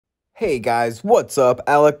Hey guys, what's up?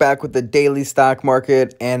 Alec back with the daily stock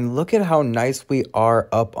market, and look at how nice we are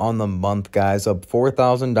up on the month, guys. Up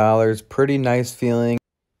 $4,000, pretty nice feeling.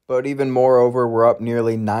 But even moreover, we're up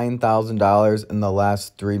nearly $9,000 in the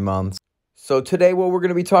last 3 months. So today what we're going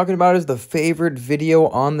to be talking about is the favorite video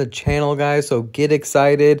on the channel, guys. So get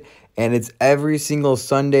excited, and it's every single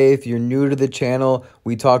Sunday. If you're new to the channel,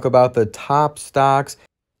 we talk about the top stocks.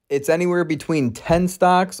 It's anywhere between 10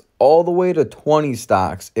 stocks all the way to 20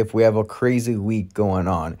 stocks if we have a crazy week going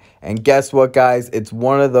on. And guess what, guys? It's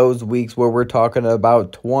one of those weeks where we're talking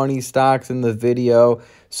about 20 stocks in the video.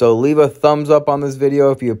 So leave a thumbs up on this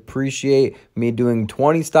video if you appreciate me doing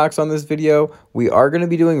 20 stocks on this video. We are going to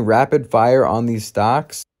be doing rapid fire on these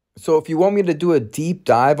stocks. So if you want me to do a deep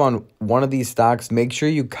dive on one of these stocks, make sure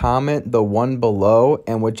you comment the one below,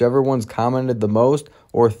 and whichever one's commented the most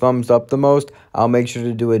or thumbs up the most, I'll make sure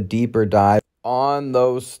to do a deeper dive on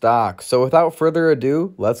those stocks. So without further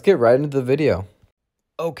ado, let's get right into the video.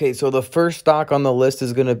 Okay, so the first stock on the list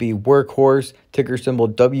is going to be Workhorse, ticker symbol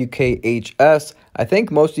WKHS. I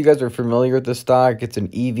think most of you guys are familiar with this stock. It's an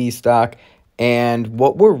EV stock. And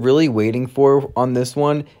what we're really waiting for on this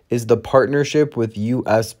one is the partnership with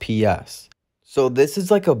USPS. So this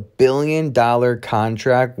is like $1 billion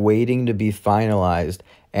contract waiting to be finalized.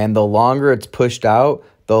 And the longer it's pushed out,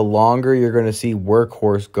 the longer you're going to see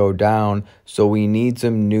Workhorse go down. So we need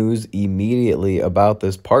some news immediately about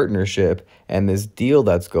this partnership and this deal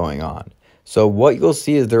that's going on. So what you'll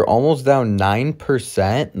see is they're almost down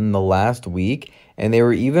 9% in the last week. And they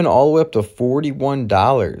were even all the way up to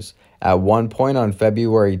 $41 at one point on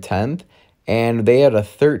February 10th, and they had a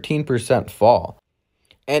 13% fall.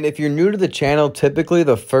 And if you're new to the channel, typically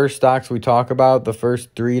the first stocks we talk about, the first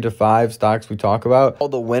 3 to 5 stocks we talk about, all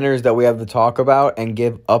the winners that we have to talk about and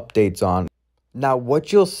give updates on. Now,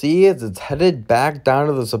 what you'll see is it's headed back down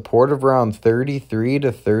to the support of around 33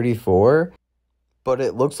 to 34, but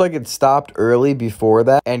it looks like it stopped early before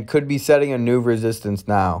that and could be setting a new resistance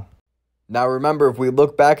now. Now, remember, if we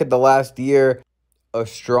look back at the last year, a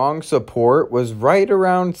strong support was right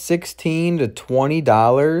around $16 to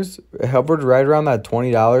 $20. It hovered right around that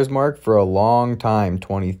 $20 mark for a long time,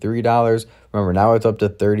 $23. Remember, now it's up to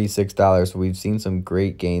 $36. So we've seen some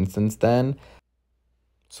great gains since then.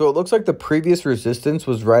 So it looks like the previous resistance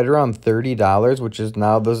was right around $30, which is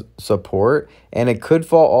now the support. And it could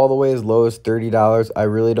fall all the way as low as $30. I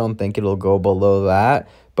really don't think it'll go below that.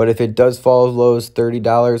 But if it does fall as low as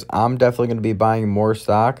 $30, I'm definitely going to be buying more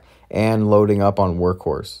stock and loading up on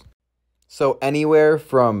Workhorse. So anywhere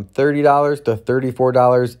from $30 to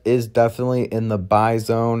 $34 is definitely in the buy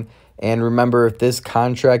zone. And remember, if this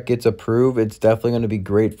contract gets approved, it's definitely going to be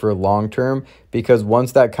great for long term, because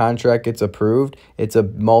once that contract gets approved, it's a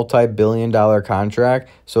multi-billion-dollar contract.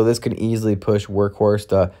 So this could easily push Workhorse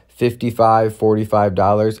to $55,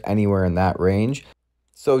 $45, anywhere in that range.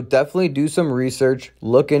 So definitely do some research,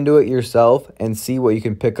 look into it yourself, and see what you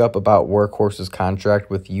can pick up about Workhorse's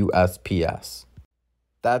contract with USPS.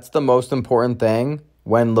 That's the most important thing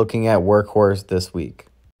when looking at Workhorse this week.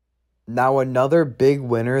 Now, another big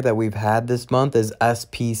winner that we've had this month is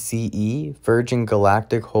SPCE, Virgin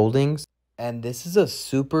Galactic Holdings. And this is a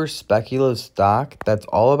super speculative stock that's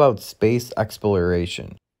all about space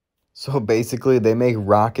exploration. So basically, they make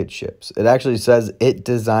rocket ships. It actually says it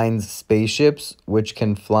designs spaceships which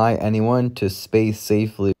can fly anyone to space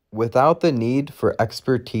safely without the need for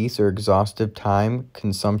expertise or exhaustive time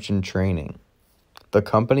consumption training. The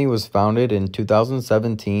company was founded in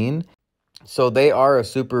 2017. So they are a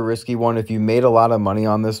super risky one. If you made a lot of money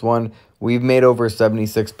on this one, we've made over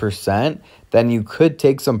 76%, then you could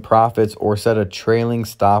take some profits or set a trailing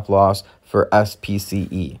stop loss for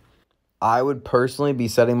SPCE. I would personally be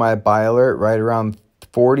setting my buy alert right around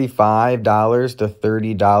 $45 to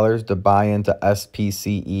 $30 to buy into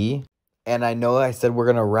SPCE. And I know I said we're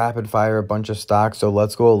going to rapid fire a bunch of stocks, so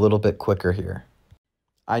let's go a little bit quicker here.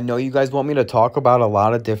 I know you guys want me to talk about a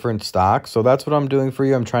lot of different stocks, so that's what I'm doing for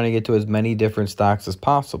you. I'm trying to get to as many different stocks as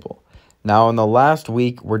possible. Now, in the last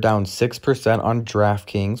week, we're down 6% on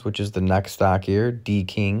DraftKings, which is the next stock here,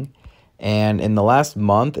 D-King. And in the last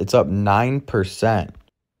month, it's up 9%.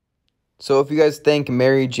 So if you guys think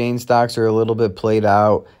Mary Jane stocks are a little bit played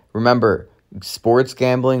out, remember, sports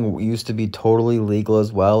gambling used to be totally legal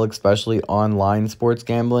as well, especially online sports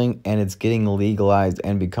gambling, and it's getting legalized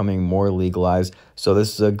and becoming more legalized. So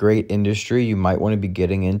this is a great industry you might want to be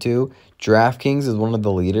getting into. DraftKings is one of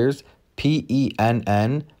the leaders.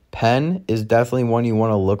 PENN, Penn is definitely one you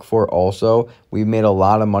want to look for also. We've made a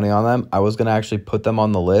lot of money on them. I was going to actually put them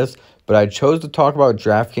on the list, but I chose to talk about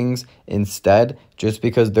DraftKings instead just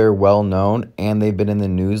because they're well known and they've been in the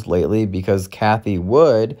news lately because Cathie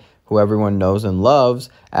Wood, who everyone knows and loves,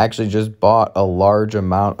 actually just bought a large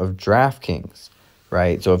amount of DraftKings,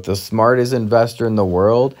 right? So if the smartest investor in the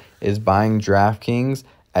world is buying DraftKings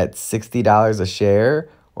at $60 a share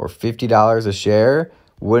or $50 a share,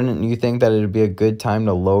 wouldn't you think that it would be a good time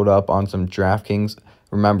to load up on some DraftKings?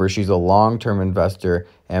 Remember, she's a long-term investor,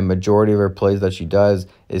 and majority of her plays that she does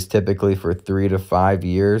is typically for 3 to 5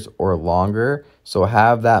 years or longer. So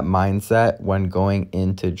have that mindset when going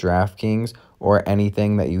into DraftKings or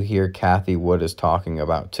anything that you hear Kathy Wood is talking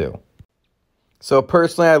about too. So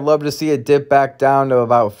personally, I'd love to see it dip back down to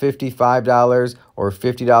about $55 or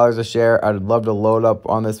 $50 a share. I'd love to load up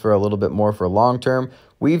on this for a little bit more for long term.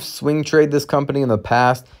 We've swing trade this company in the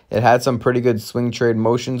past. It had some pretty good swing trade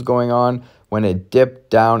motions going on. When it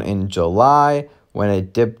dipped down in July, when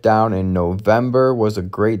it dipped down in November was a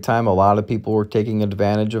great time. A lot of people were taking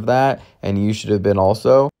advantage of that, and you should have been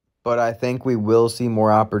also. But I think we will see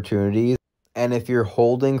more opportunities. And if you're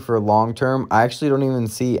holding for long term, I actually don't even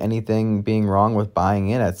see anything being wrong with buying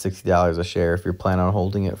in at $60 a share if you're planning on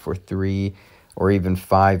holding it for 3 or even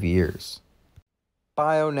 5 years.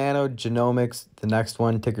 Bio-Nano Genomics, the next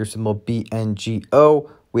one, ticker symbol BNGO.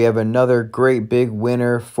 We have another great big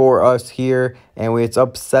winner for us here, and it's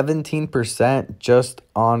up 17% just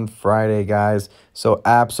on Friday, guys. So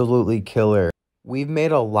absolutely killer. We've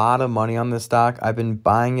made a lot of money on this stock. I've been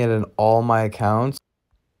buying it in all my accounts.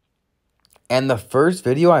 And the first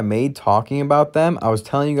video I made talking about them, I was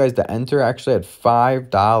telling you guys to enter actually at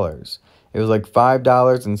 $5. It was like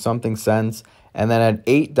 $5 and something cents. And then at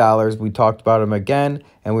 $8, we talked about them again,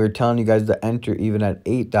 and we were telling you guys to enter even at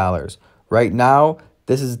 $8. Right now,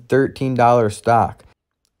 this is $13 stock.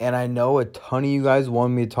 And I know a ton of you guys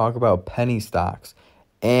want me to talk about penny stocks.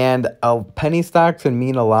 And a penny stock can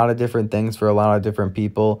mean a lot of different things for a lot of different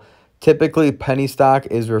people. Typically, penny stock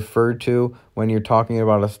is referred to when you're talking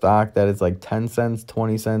about a stock that is like 10 cents,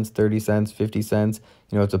 20 cents, 30 cents, 50 cents.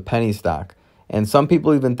 You know, it's a penny stock. And some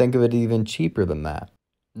people even think of it even cheaper than that.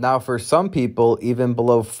 Now, for some people, even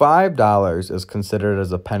below $5 is considered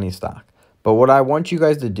as a penny stock. But what I want you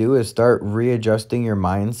guys to do is start readjusting your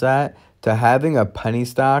mindset to having a penny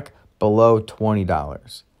stock below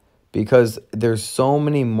 $20. Because there's so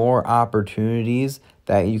many more opportunities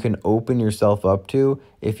that you can open yourself up to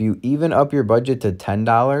if you even up your budget to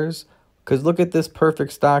 $10. Because look at this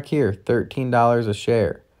perfect stock here, $13 a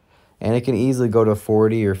share. And it can easily go to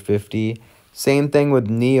 40 or 50. Same thing with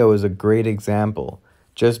NEO is a great example.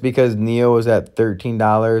 Just because NEO is at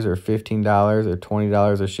 $13 or $15 or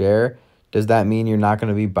 $20 a share, does that mean you're not going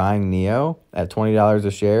to be buying NEO at $20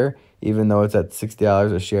 a share, even though it's at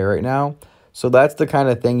 $60 a share right now? So that's the kind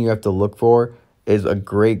of thing you have to look for, is a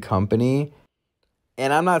great company.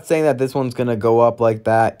 And I'm not saying that this one's going to go up like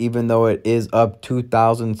that, even though it is up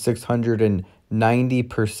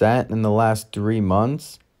 2,690% in the last 3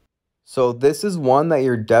 months. So this is one that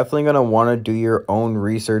you're definitely going to want to do your own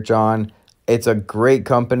research on. It's a great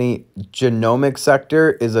company. Genomic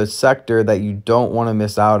sector is a sector that you don't want to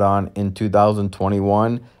miss out on in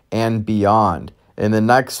 2021 and beyond. In the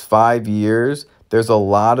next 5 years, there's a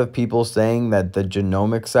lot of people saying that the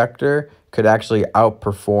genomic sector could actually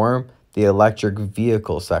outperform the electric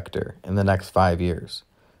vehicle sector in the next 5 years,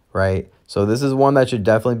 right? So this is one that should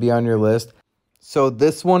definitely be on your list. So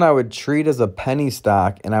this one I would treat as a penny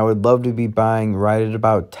stock, and I would love to be buying right at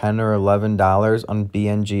about $10 or $11 on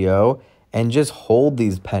BNGO and just hold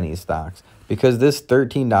these penny stocks. Because this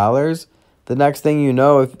 $13, the next thing you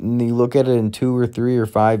know, if you look at it in 2 or 3 or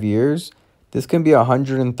 5 years, this can be a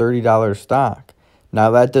 $130 stock.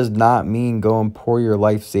 Now, that does not mean go and pour your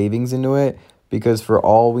life savings into it, because for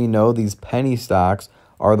all we know, these penny stocks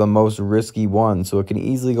are the most risky ones. So it can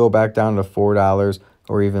easily go back down to $4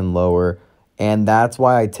 or even lower. And that's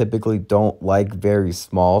why I typically don't like very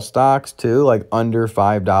small stocks too, like under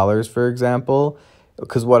 $5, for example,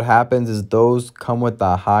 because what happens is those come with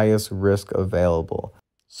the highest risk available.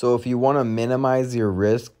 So if you want to minimize your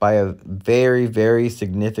risk by a very, very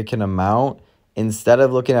significant amount, instead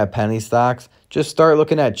of looking at penny stocks, just start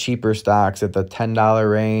looking at cheaper stocks at the $10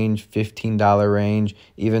 range, $15 range,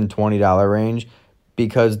 even $20 range,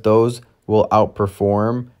 because those will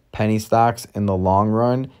outperform penny stocks in the long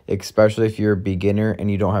run, especially if you're a beginner and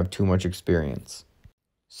you don't have too much experience.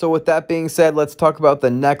 So with that being said, let's talk about the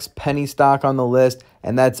next penny stock on the list,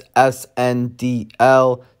 and that's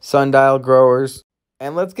SNDL, Sundial Growers.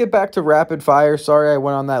 And let's get back to rapid fire. Sorry I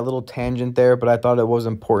went on that little tangent there, but I thought it was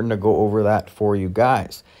important to go over that for you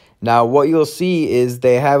guys. Now, what you'll see is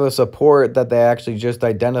they have a support that they actually just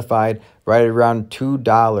identified right around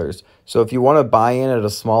 $2. So if you want to buy in at a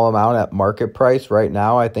small amount at market price right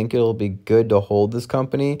now, I think it'll be good to hold this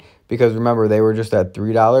company because remember, they were just at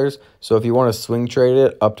 $3. So if you want to swing trade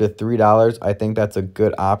it up to $3, I think that's a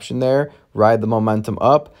good option there. Ride the momentum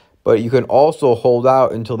up. But you can also hold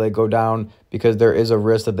out until they go down, because there is a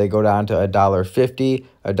risk that they go down to $1.50.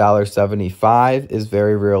 $1.75 is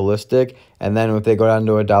very realistic. And then if they go down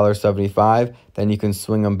to $1.75, then you can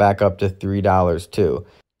swing them back up to $3 too.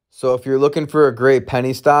 So if you're looking for a great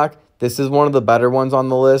penny stock, this is one of the better ones on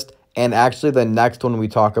the list. And actually the next one we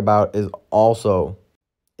talk about is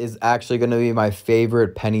actually going to be my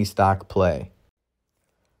favorite penny stock play.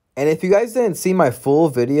 And if you guys didn't see my full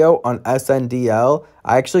video on SNDL,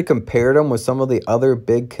 I actually compared them with some of the other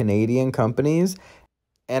big Canadian companies.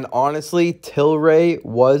 And honestly, Tilray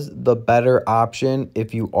was the better option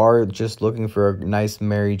if you are just looking for a nice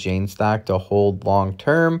Mary Jane stock to hold long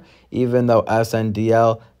term, even though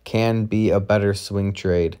SNDL can be a better swing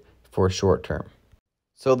trade for short term.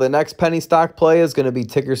 So the next penny stock play is going to be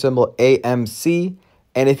ticker symbol AMC.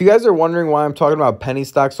 And if you guys are wondering why I'm talking about penny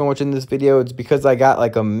stocks so much in this video, it's because I got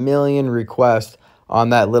like a million requests on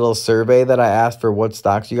that little survey that I asked for what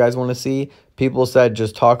stocks you guys want to see. People said,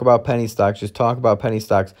 just talk about penny stocks, just talk about penny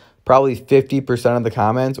stocks. Probably 50% of the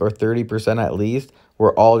comments, or 30% at least,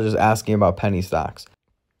 were all just asking about penny stocks.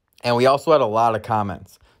 And we also had a lot of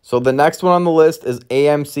comments. So the next one on the list is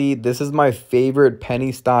AMC. This is my favorite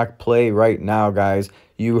penny stock play right now, guys.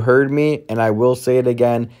 You heard me, and I will say it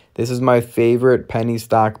again. This is my favorite penny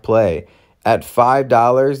stock play. At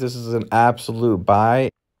 $5, this is an absolute buy.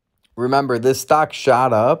 Remember, this stock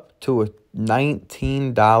shot up to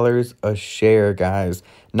 $19 a share, guys.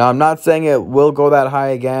 Now, I'm not saying it will go that high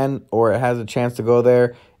again, or it has a chance to go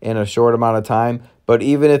there in a short amount of time. But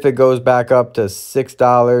even if it goes back up to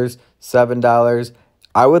 $6, $7,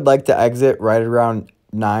 I would like to exit right around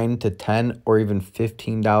 $9 to $10 or even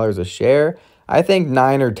 $15 a share. I think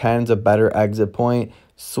 9 or 10 is a better exit point.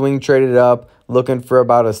 Swing traded up, looking for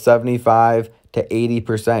about a 75 to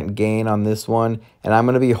 80% gain on this one. And I'm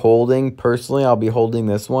going to be holding, personally, I'll be holding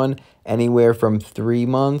this one anywhere from 3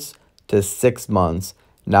 months to 6 months.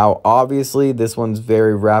 Now, obviously, this one's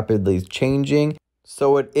very rapidly changing.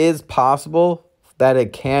 So it is possible that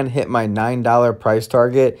it can hit my $9 price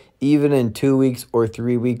target even in 2 weeks or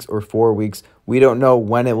 3 weeks or 4 weeks. We don't know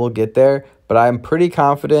when it will get there, but I'm pretty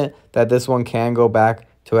confident that this one can go back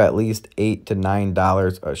to at least $8 to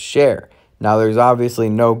 $9 a share. Now, there's obviously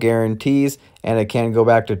no guarantees, and it can go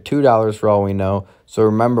back to $2 for all we know. So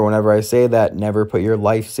remember, whenever I say that, never put your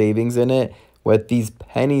life savings in it. With these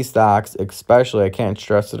penny stocks, especially, I can't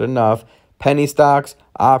stress it enough, penny stocks,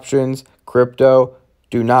 options, crypto,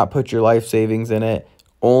 do not put your life savings in it.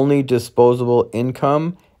 Only disposable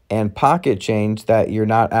income and pocket change that you're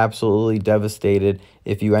not absolutely devastated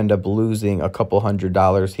if you end up losing a couple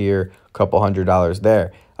 $100 here, a couple $100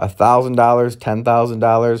 there. $1,000,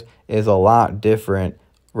 $10,000 is a lot different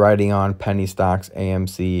riding on penny stocks,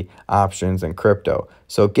 AMC, options, and crypto.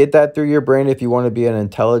 So get that through your brain if you want to be an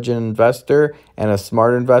intelligent investor and a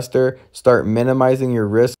smart investor. Start minimizing your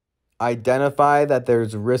risk. Identify that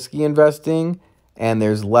there's risky investing and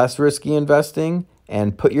there's less risky investing,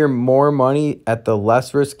 and put your more money at the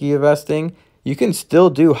less risky investing. You can still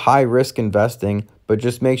do high risk investing, but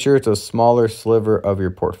just make sure it's a smaller sliver of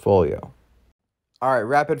your portfolio. All right,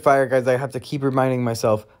 rapid fire, guys. I have to keep reminding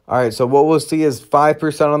myself. All right, so what we'll see is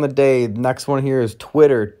 5% on the day. Next one here is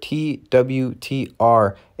Twitter,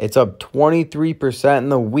 TWTR. It's up 23% in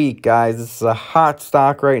the week, guys. This is a hot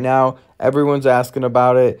stock right now. Everyone's asking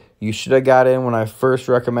about it. You should have got in when I first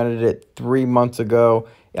recommended it 3 months ago.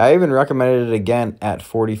 I even recommended it again at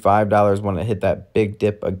 $45 when it hit that big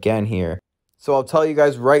dip again here. So I'll tell you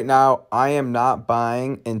guys right now, I am not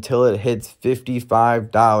buying until it hits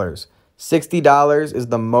 $55. $60 is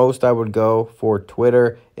the most I would go for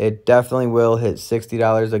Twitter. It definitely will hit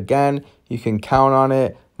 $60 again. You can count on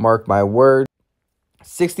it. Mark my word.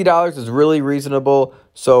 $60 is really reasonable.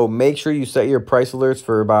 So make sure you set your price alerts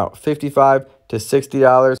for about $55 to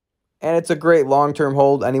 $60. And it's a great long-term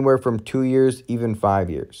hold, anywhere from 2 years, even 5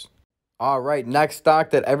 years. All right, next stock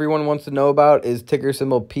that everyone wants to know about is ticker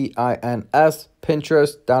symbol PINS.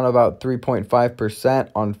 Pinterest, down about 3.5%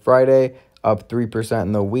 on Friday, up 3%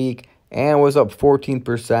 in the week, and was up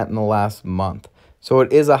 14% in the last month. So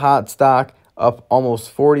it is a hot stock, up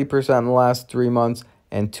almost 40% in the last 3 months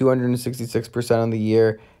and 266% in the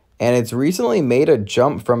year. And it's recently made a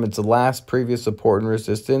jump from its last previous support and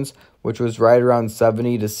resistance, which was right around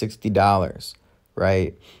 $70 to $60,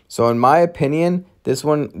 right? So in my opinion, this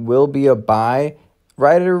one will be a buy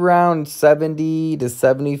right around 70 to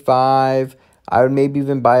 75. I would maybe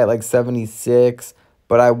even buy it like 76,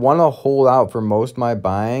 but I want to hold out for most of my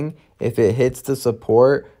buying. If it hits the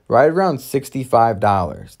support right around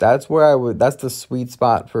 $65. That's where that's the sweet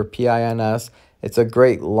spot for PINS. It's a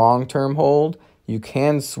great long-term hold. You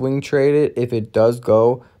can swing trade it if it does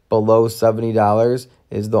go below $70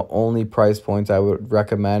 is the only price points I would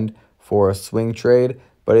recommend for a swing trade.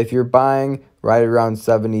 But if you're buying right around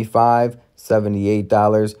 $75,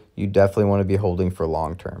 $78, you definitely want to be holding for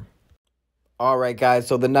long term. All right, guys,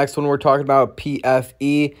 so the next one we're talking about,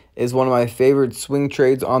 PFE, is one of my favorite swing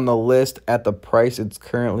trades on the list at the price it's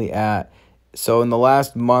currently at. So in the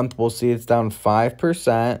last month, we'll see it's down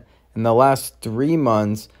 5%. In the last 3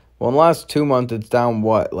 months, well, in the last 2 months, it's down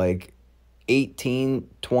what, like 18,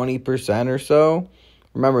 20% or so?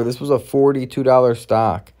 Remember, this was a $42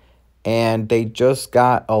 stock, and they just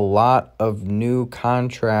got a lot of new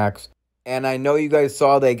contracts. And I know you guys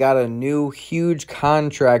saw they got a new huge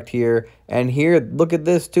contract here. And here, look at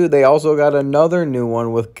this too. They also got another new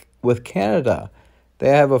one with Canada. They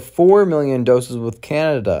have a 4 million doses with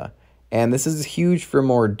Canada. And this is huge for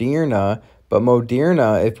Moderna. But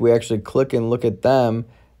Moderna, if we actually click and look at them,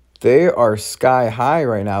 they are sky high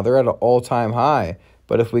right now. They're at an all-time high.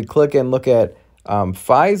 But if we click and look at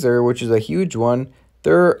Pfizer, which is a huge one,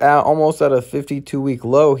 they're almost at a 52-week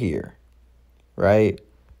low here, right?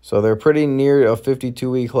 So they're pretty near a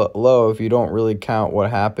 52-week low if you don't really count what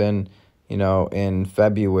happened, in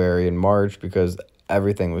February and March, because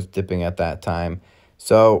everything was dipping at that time.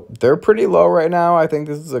 So they're pretty low right now. I think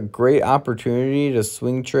this is a great opportunity to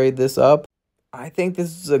swing trade this up. I think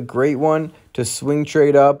this is a great one to swing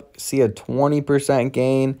trade up, see a 20%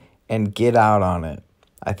 gain, and get out on it.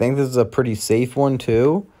 I think this is a pretty safe one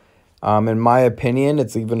too. In my opinion,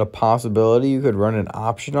 it's even a possibility you could run an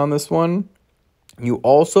option on this one. You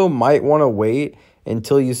also might want to wait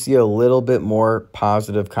until you see a little bit more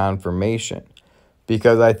positive confirmation,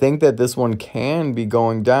 because I think that this one can be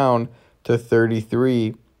going down to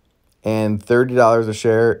 33, and $30 a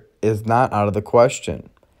share is not out of the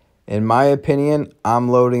question. In my opinion, I'm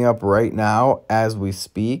loading up right now as we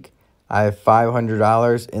speak. I have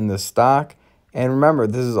 $500 in the stock. And remember,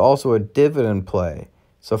 this is also a dividend play.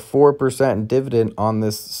 It's a 4% dividend on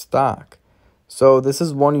this stock. So this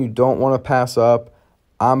is one you don't want to pass up.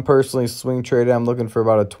 I'm personally swing trading. I'm looking for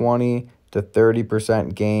about a 20 to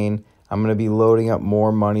 30% gain. I'm going to be loading up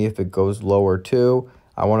more money if it goes lower too.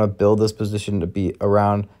 I want to build this position to be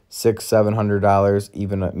around $600-$700,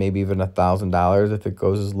 even maybe even $1,000 if it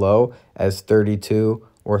goes as low as $32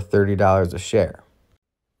 or $30 a share.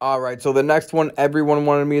 All right, so the next one everyone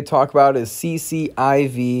wanted me to talk about is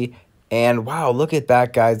CCIV. And wow, look at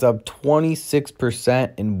that, guys, up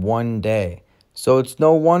 26% in one day. So it's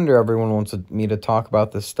no wonder everyone wants me to talk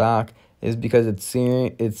about the stock, is because it's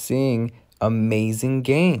seeing amazing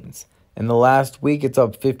gains. In the last week, it's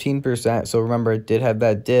up 15%. So remember, it did have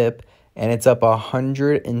that dip, and it's up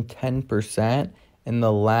 110% in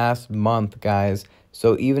the last month, guys.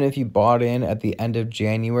 So even if you bought in at the end of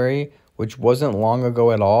January, which wasn't long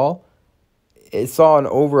ago at all, it saw an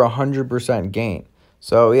over 100% gain.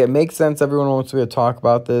 So yeah, it makes sense. Everyone wants me to talk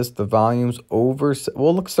about this. The volume's over.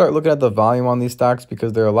 We'll start looking at the volume on these stocks,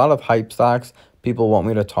 because there are a lot of hype stocks people want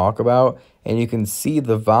me to talk about. And you can see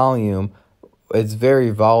the volume. It's very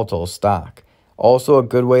volatile stock. Also, a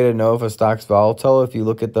good way to know if a stock's volatile, if you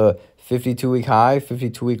look at the 52-week high,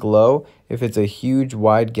 52-week low, if it's a huge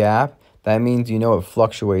wide gap, that means it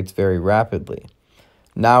fluctuates very rapidly.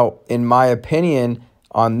 Now, in my opinion,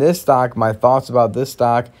 on this stock, my thoughts about this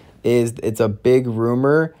stock is it's a big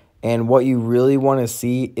rumor, and what you really want to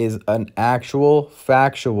see is an actual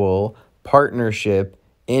factual partnership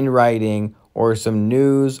in writing, or some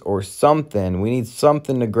news or something. We need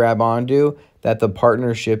something to grab onto that the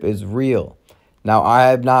partnership is real. Now, I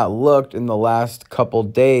have not looked in the last couple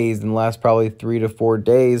days, in the last probably 3 to 4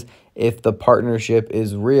 days, if the partnership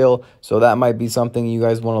is real. So that might be something you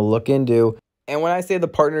guys want to look into. And when I say the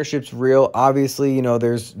partnership's real, obviously,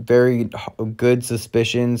 there's very good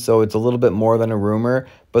suspicion, so it's a little bit more than a rumor.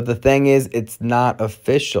 But the thing is, it's not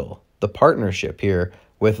official, the partnership here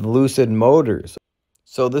with Lucid Motors.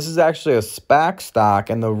 So this is actually a SPAC stock,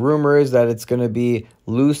 and the rumor is that it's going to be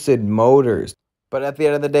Lucid Motors. But at the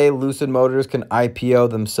end of the day, Lucid Motors can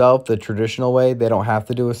IPO themselves the traditional way. They don't have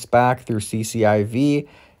to do a SPAC through CCIV.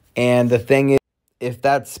 And the thing is, if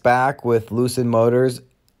that SPAC with Lucid Motors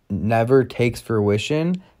never takes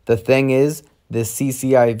fruition, the thing is, this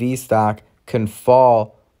CCIV stock can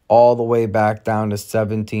fall all the way back down to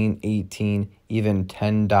 $17, $18, even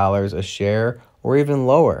 $10 a share, or even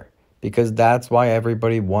lower, because that's why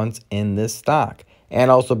everybody wants in this stock.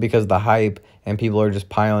 And also because the hype, and people are just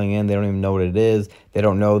piling in. They don't even know what it is. They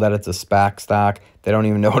don't know that it's a SPAC stock. They don't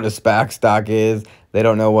even know what a SPAC stock is. They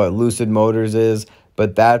don't know what Lucid Motors is.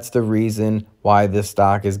 But that's the reason why this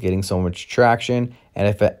stock is getting so much traction. And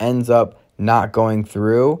if it ends up not going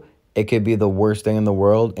through, it could be the worst thing in the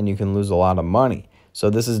world and you can lose a lot of money. So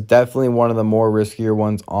this is definitely one of the more riskier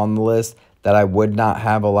ones on the list that I would not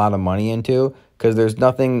have a lot of money into, because there's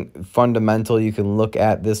nothing fundamental you can look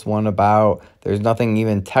at this one about. There's nothing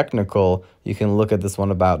even technical you can look at this one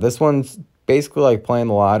about. This one's basically like playing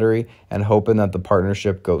the lottery and hoping that the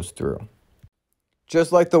partnership goes through.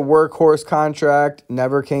 Just like the workhorse contract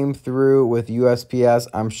never came through with USPS,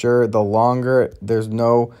 I'm sure the longer there's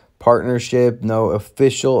no partnership, no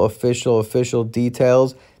official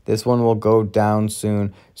details, this one will go down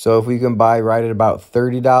soon. So if we can buy right at about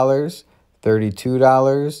 $30,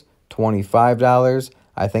 $32, $25,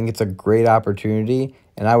 I think it's a great opportunity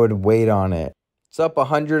and I would wait on it. It's up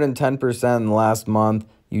 110% in the last month.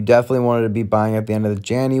 You definitely wanted to be buying at the end of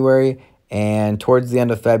January, and towards the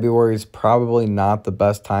end of February is probably not the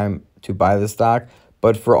best time to buy the stock.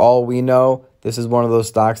 But for all we know, this is one of those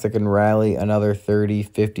stocks that can rally another 30,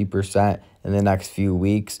 50% in the next few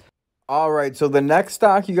weeks. All right, so the next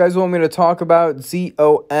stock you guys want me to talk about,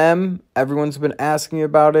 ZOM. Everyone's been asking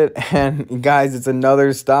about it. And guys, it's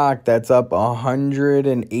another stock that's up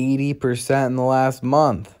 180% in the last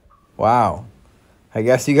month. Wow. I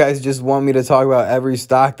guess you guys just want me to talk about every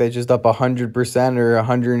stock that's just up 100% or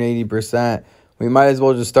 180%. We might as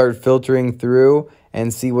well just start filtering through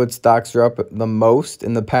and see what stocks are up the most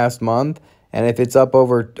in the past month. And if it's up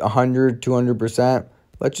over 100, 200%,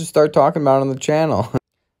 let's just start talking about it on the channel.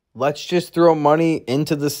 Let's just throw money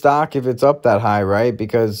into the stock if it's up that high, right?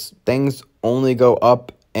 Because things only go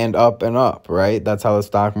up and up and up, right? That's how the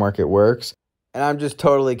stock market works. And I'm just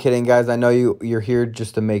totally kidding, guys. I know you're here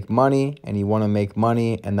just to make money, and you want to make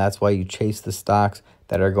money, and that's why you chase the stocks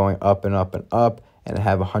that are going up and up and up and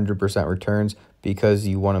have 100% returns, because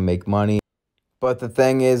you want to make money. But the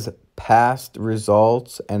thing is, past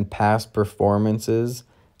results and past performances,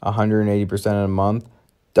 180% in a month,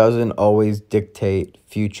 doesn't always dictate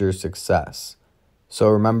future success. So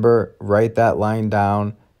remember, write that line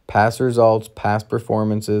down. Past results, past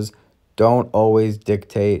performances don't always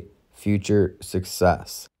dictate future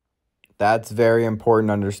success. That's very important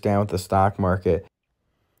to understand with the stock market.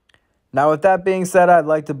 Now, with that being said, I'd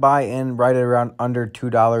like to buy in right around under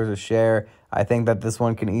 $2 a share. I think that this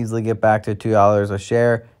one can easily get back to $2 a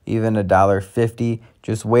share, even $1.50.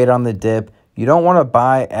 Just wait on the dip. You don't want to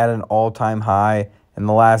buy at an all-time high. In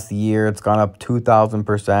the last year, it's gone up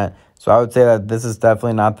 2,000%. So I would say that this is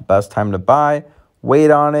definitely not the best time to buy. Wait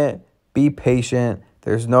on it. Be patient.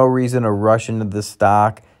 There's no reason to rush into this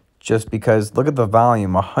stock just because look at the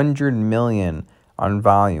volume, 100 million on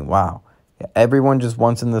volume. Wow. Everyone just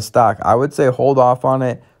wants in the stock. I would say hold off on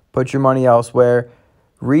it. Put your money elsewhere.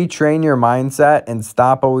 Retrain your mindset and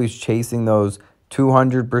stop always chasing those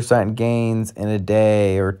 200% gains in a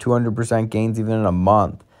day or 200% gains even in a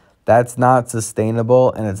month. That's not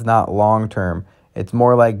sustainable and it's not long-term. It's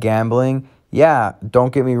more like gambling. Yeah,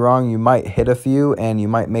 don't get me wrong. You might hit a few and you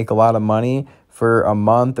might make a lot of money for a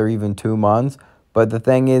month or even 2 months. But the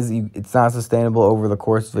thing is, it's not sustainable over the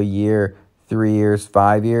course of a year, 3 years,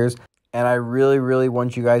 5 years. And I really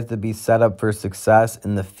want you guys to be set up for success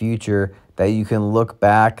in the future, that you can look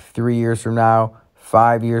back 3 years from now,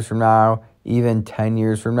 5 years from now, even 10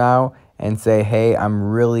 years from now, and say, hey, I'm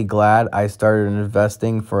really glad I started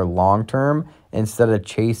investing for long term instead of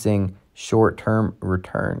chasing short-term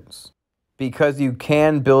returns. Because you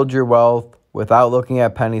can build your wealth without looking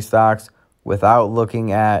at penny stocks, without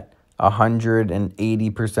looking at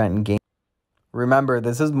 180% gain. Remember,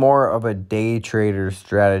 this is more of a day trader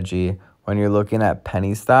strategy when you're looking at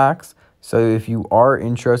penny stocks. So if you are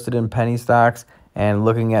interested in penny stocks and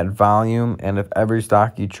looking at volume, and if every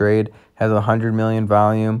stock you trade has 100 million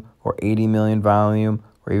volume or 80 million volume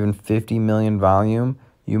or even 50 million volume,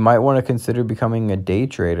 you might want to consider becoming a day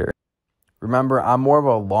trader. Remember, I'm more of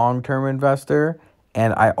a long-term investor,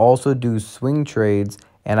 and I also do swing trades,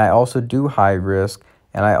 and I also do high risk,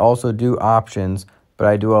 and I also do options, but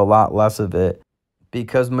I do a lot less of it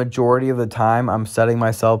because majority of the time I'm setting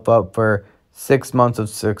myself up for 6 months of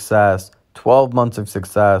success, 12 months of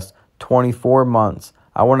success, 24 months.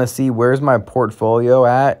 I want to see where's my portfolio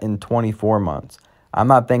at in 24 months. I'm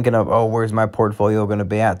not thinking of, oh, where's my portfolio going to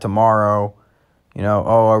be at tomorrow? You know,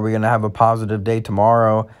 oh, are we going to have a positive day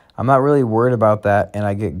tomorrow? I'm not really worried about that, and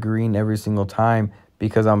I get green every single time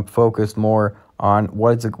because I'm focused more on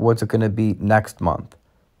what's it going to be next month.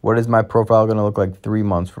 What is my profile going to look like 3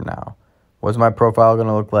 months from now? What's my profile going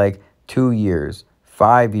to look like 2 years,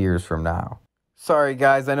 5 years from now? Sorry,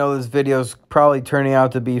 guys. I know this video's probably turning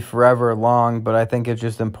out to be forever long, but I think it's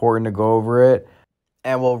just important to go over it.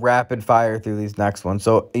 And we'll rapid fire through these next ones.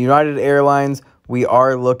 So United Airlines We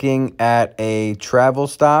are looking at a travel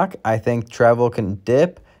stock. I think travel can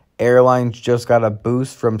dip. Airlines just got a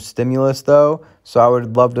boost from stimulus though, so I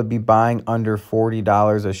would love to be buying under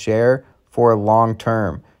 $40 a share for long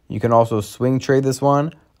term. You can also swing trade this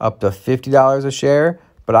one up to $50 a share,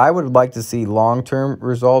 but I would like to see long-term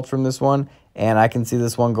results from this one, and I can see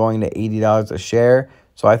this one going to $80 a share.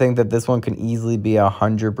 So I think that this one can easily be a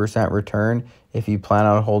 100% return if you plan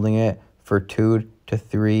on holding it for 2 to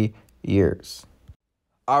 3 years.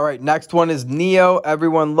 All right, next one is NEO.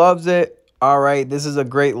 Everyone loves it. All right, this is a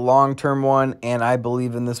great long-term one, and I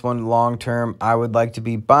believe in this one long-term. I would like to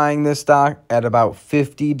be buying this stock at about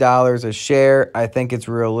 $50 a share. I think it's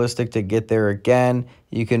realistic to get there again.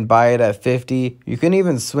 You can buy it at 50. You can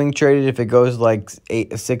even swing trade it if it goes like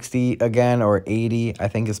 60 again or 80. I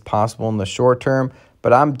think it's possible in the short term,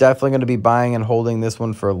 but I'm definitely going to be buying and holding this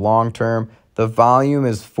one for long-term. The volume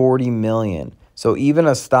is 40 million. So even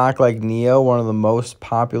a stock like NEO, one of the most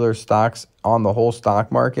popular stocks on the whole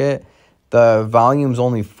stock market, the volume's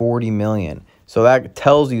only 40 million. So that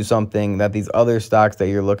tells you something that these other stocks that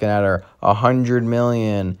you're looking at are 100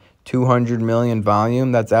 million, 200 million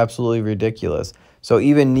volume. That's absolutely ridiculous. So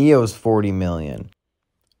even NEO's 40 million.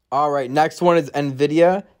 All right, next one is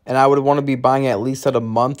NVIDIA, and I would want to be buying at least at a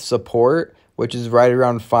month support, which is right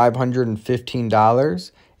around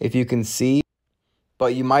 $515, if you can see.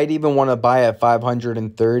 But you might even want to buy at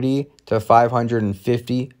 530 to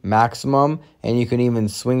 550 maximum, and you can even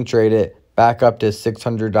swing trade it back up to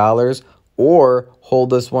 $600 or hold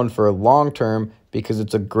this one for long term because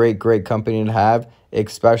it's a great company to have,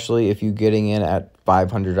 especially if you're getting in at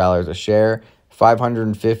 $500 a share.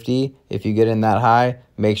 550, if you get in that high,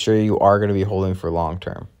 make sure you are going to be holding for long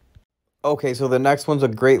term. Okay, so the next one's a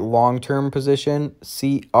great long-term position,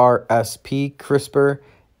 CRSP, CRISPR,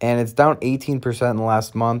 and it's down 18% in the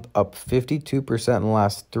last month, up 52% in the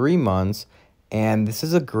last 3 months, and this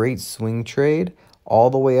is a great swing trade all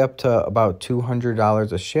the way up to about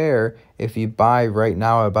 $200 a share if you buy right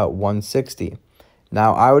now at about 160.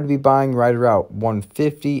 Now, I would be buying right around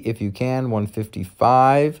 150 if you can,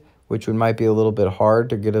 155, which might be a little bit hard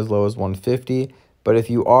to get as low as 150, but if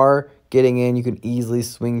you are getting in, you can easily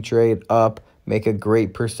swing trade up, make a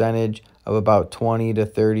great percentage of about 20 to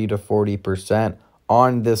 30 to 40%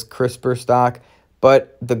 on this CRISPR stock.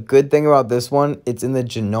 But the good thing about this one, it's in the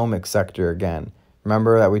genomic sector again.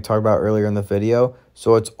 Remember that we talked about earlier in the video?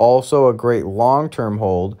 So it's also a great long-term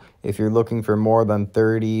hold. If you're looking for more than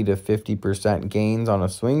 30 to 50% gains on a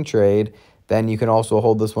swing trade, then you can also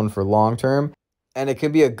hold this one for long-term. And it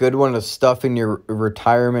could be a good one to stuff in your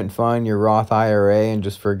retirement fund, your Roth IRA, and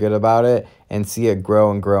just forget about it and see it grow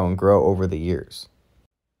and grow and grow over the years.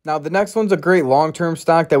 Now, the next one's a great long-term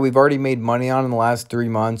stock that we've already made money on in the last 3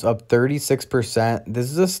 months, up 36%. This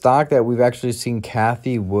is a stock that we've actually seen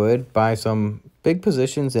Kathy Wood buy some big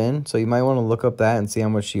positions in, so you might want to look up that and see how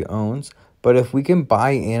much she owns. But if we can buy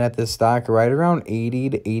in at this stock right around 80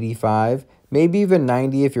 to 85, maybe even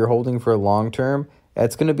 90 if you're holding for long-term,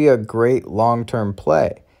 it's going to be a great long-term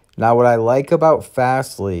play. Now, what I like about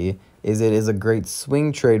Fastly is it is a great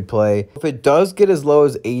swing trade play. If it does get as low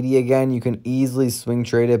as 80 again, you can easily swing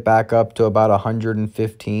trade it back up to about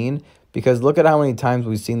 115, because look at how many times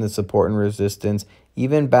we've seen the support and resistance.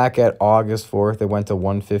 Even back at August 4th, it went to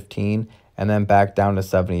 115 and then back down to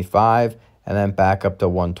 75 and then back up to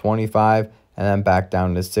 125 and then back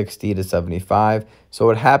down to 60 to 75. So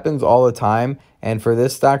it happens all the time. And for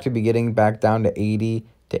this stock to be getting back down to 80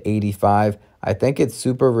 to 85, I think it's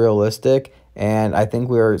super realistic. And I think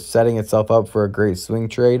we are setting itself up for a great swing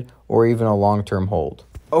trade or even a long-term hold.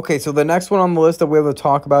 Okay, so the next one on the list that we have to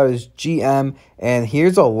talk about is GM. And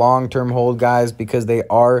here's a long-term hold, guys, because they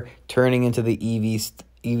are turning into the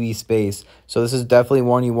EV space. So this is definitely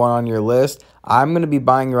one you want on your list. I'm going to be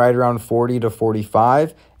buying right around 40 to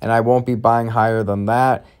 45, and I won't be buying higher than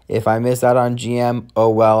that. If I miss out on GM, oh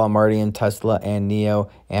well, I'm already in Tesla and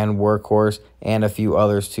NEO and Workhorse and a few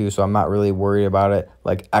others too, so I'm not really worried about it,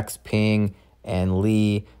 like Xpeng and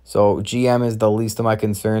Lee. So GM is the least of my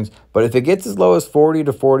concerns. But if it gets as low as 40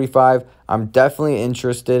 to 45, I'm definitely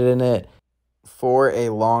interested in it for a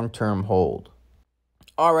long-term hold.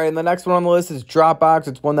 All right, and the next one on the list is Dropbox.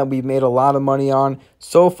 It's one that we've made a lot of money on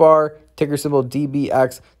so far. Ticker symbol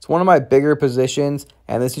DBX. It's one of my bigger positions,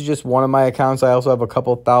 and this is just one of my accounts. I also have a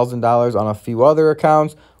couple $1,000s on a few other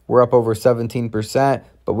accounts. We're up over 17%,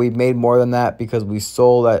 but we made more than that because we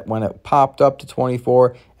sold it when it popped up to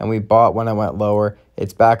 24, and we bought when it went lower.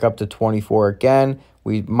 It's back up to 24 again.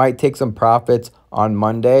 We might take some profits on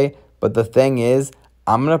Monday, but the thing is,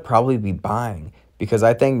 I'm going to probably be buying because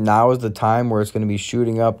I think now is the time where it's going to be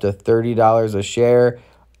shooting up to $30 a share,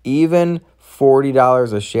 even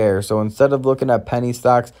 $40 a share. So instead of looking at penny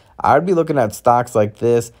stocks, I'd be looking at stocks like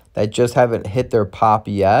this that just haven't hit their pop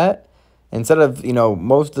yet. Instead of,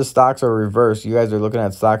 most of the stocks are reversed. You guys are looking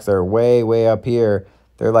at stocks that are way, way up here.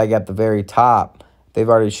 They're like at the very top. They've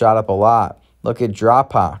already shot up a lot. Look at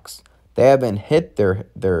Dropbox. They haven't hit their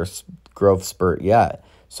growth spurt yet.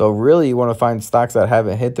 So really, you want to find stocks that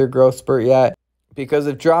haven't hit their growth spurt yet. Because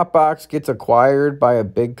if Dropbox gets acquired by a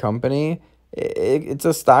big company, it's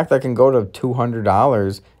a stock that can go to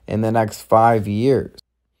 $200 in the next 5 years.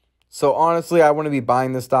 So honestly, I want to be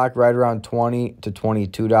buying the stock right around $20 to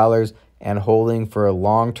 $22 and holding for a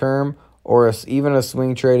long term, or even a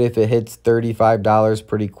swing trade if it hits $35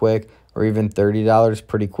 pretty quick, or even $30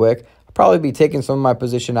 pretty quick. I'll probably be taking some of my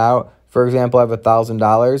position out. For example, I have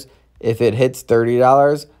 $1,000. If it hits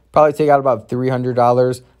 $30, probably take out about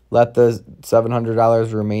 $300. Let the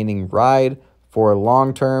 $700 remaining ride for a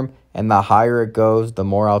long term, and the higher it goes, the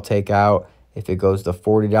more I'll take out. If it goes to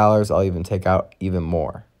 $40, I'll even take out even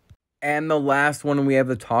more. And the last one we have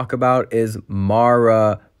to talk about is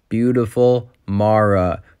Mara. Beautiful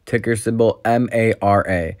Mara. Ticker symbol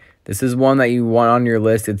MARA. This is one that you want on your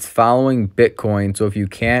list. It's following Bitcoin. So if you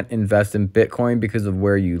can't invest in Bitcoin because of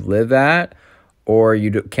where you live at, or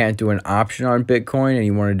you can't do an option on Bitcoin and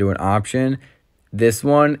you want to do an option, this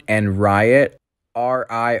one and Riot,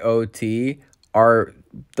 RIOT, are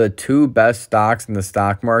the two best stocks in the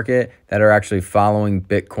stock market that are actually following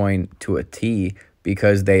Bitcoin to a T,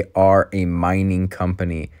 because they are a mining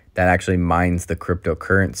company that actually mines the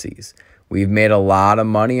cryptocurrencies. We've made a lot of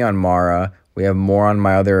money on Mara. We have more on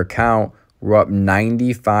my other account. We're up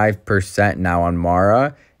 95% now on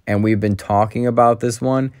Mara, and we've been talking about this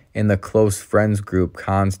one in the close friends group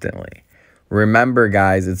constantly. Remember,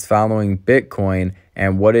 guys, it's following Bitcoin,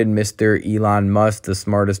 and what did Mr. Elon Musk, the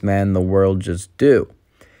smartest man in the world, just do?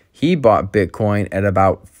 He bought Bitcoin at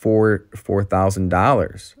about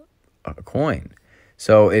 $4,000 a coin.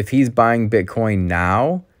 So if he's buying Bitcoin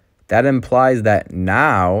now, that implies that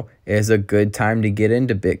now is a good time to get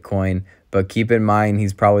into Bitcoin. But keep in mind,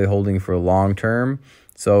 he's probably holding for long term.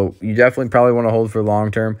 So you definitely probably want to hold for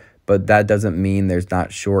long term, but that doesn't mean there's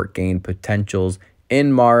not short gain potentials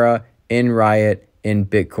in Mara, in Riot, in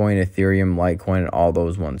Bitcoin, Ethereum, Litecoin, and all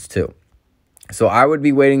those ones too. So I would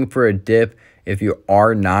be waiting for a dip if you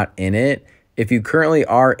are not in it. If you currently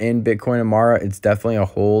are in Bitcoin and Mara, it's definitely a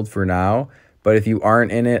hold for now. But if you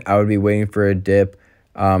aren't in it, I would be waiting for a dip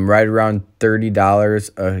right around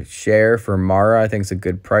 $30 a share for Mara. I think it's a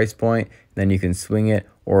good price point. Then you can swing it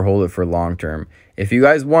or hold it for long term. If you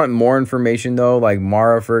guys want more information though, like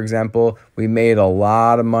Mara, for example, we made a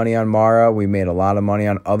lot of money on Mara. We made a lot of money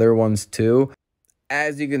on other ones too.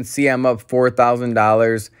 As you can see, I'm up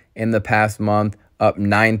 $4,000 in the past month, up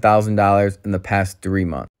 $9,000 in the past 3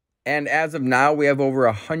 months. And as of now, we have over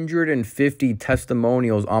 150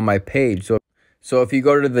 testimonials on my page. So if you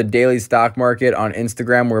go to the Daily Stock Market on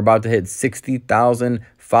Instagram, we're about to hit 60,000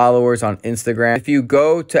 followers on Instagram. If you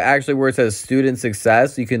go to actually where it says student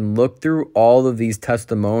success, you can look through all of these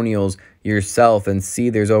testimonials yourself and see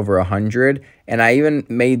there's over 100. And I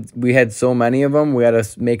even we had so many of them, we had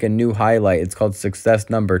to make a new highlight. It's called success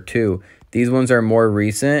number 2. These ones are more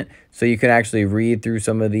recent, so you can actually read through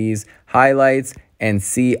some of these highlights and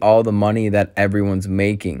see all the money that everyone's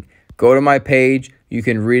making. Go to my page. You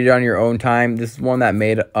can read it on your own time. This is one that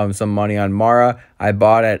made some money on Mara. I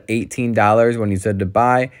bought at $18 when he said to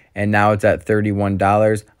buy, and now it's at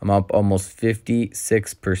 $31. I'm up almost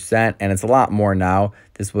 56%, and it's a lot more now.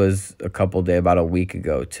 This was about a week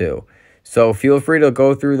ago too. So feel free to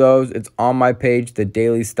go through those. It's on my page, the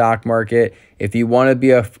Daily Stock Market. If you want to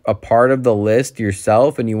be a part of the list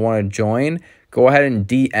yourself and you want to join, go ahead and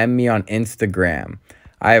DM me on Instagram.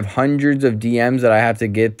 I have hundreds of DMs that I have to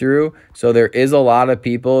get through. So there is a lot of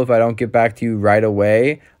people. If I don't get back to you right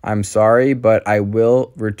away, I'm sorry, but I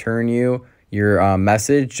will return you your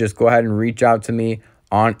message. Just go ahead and reach out to me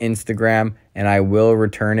on Instagram and I will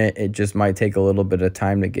return it. It just might take a little bit of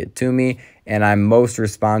time to get to me. And I'm most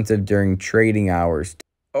responsive during trading hours.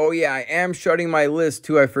 Oh yeah, I am shutting my list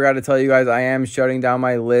too. I forgot to tell you guys, I am shutting down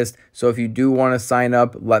my list. So if you do want to sign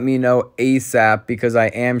up, let me know ASAP, because I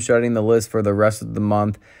am shutting the list for the rest of the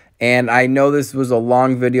month. And I know this was a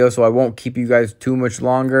long video, so I won't keep you guys too much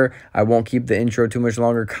longer. I won't keep the intro too much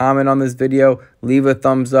longer. Comment on this video, leave a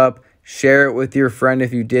thumbs up, share it with your friend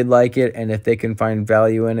if you did like it and if they can find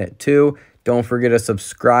value in it too. Don't forget to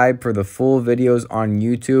subscribe for the full videos on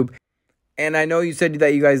YouTube. And I know you said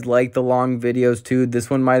that you guys like the long videos too. This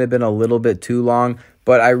one might have been a little bit too long,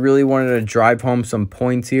 but I really wanted to drive home some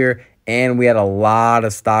points here. And we had a lot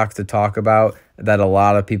of stocks to talk about that a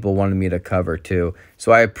lot of people wanted me to cover too.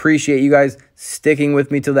 So I appreciate you guys sticking with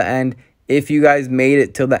me till the end. If you guys made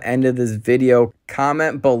it till the end of this video,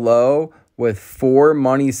 comment below with 4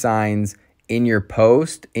 money signs in your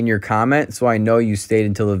post, in your comment, so I know you stayed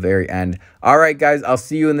until the very end. All right, guys, I'll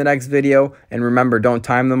see you in the next video. And remember, don't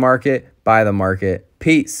time the market, buy the market.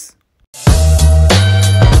 Peace.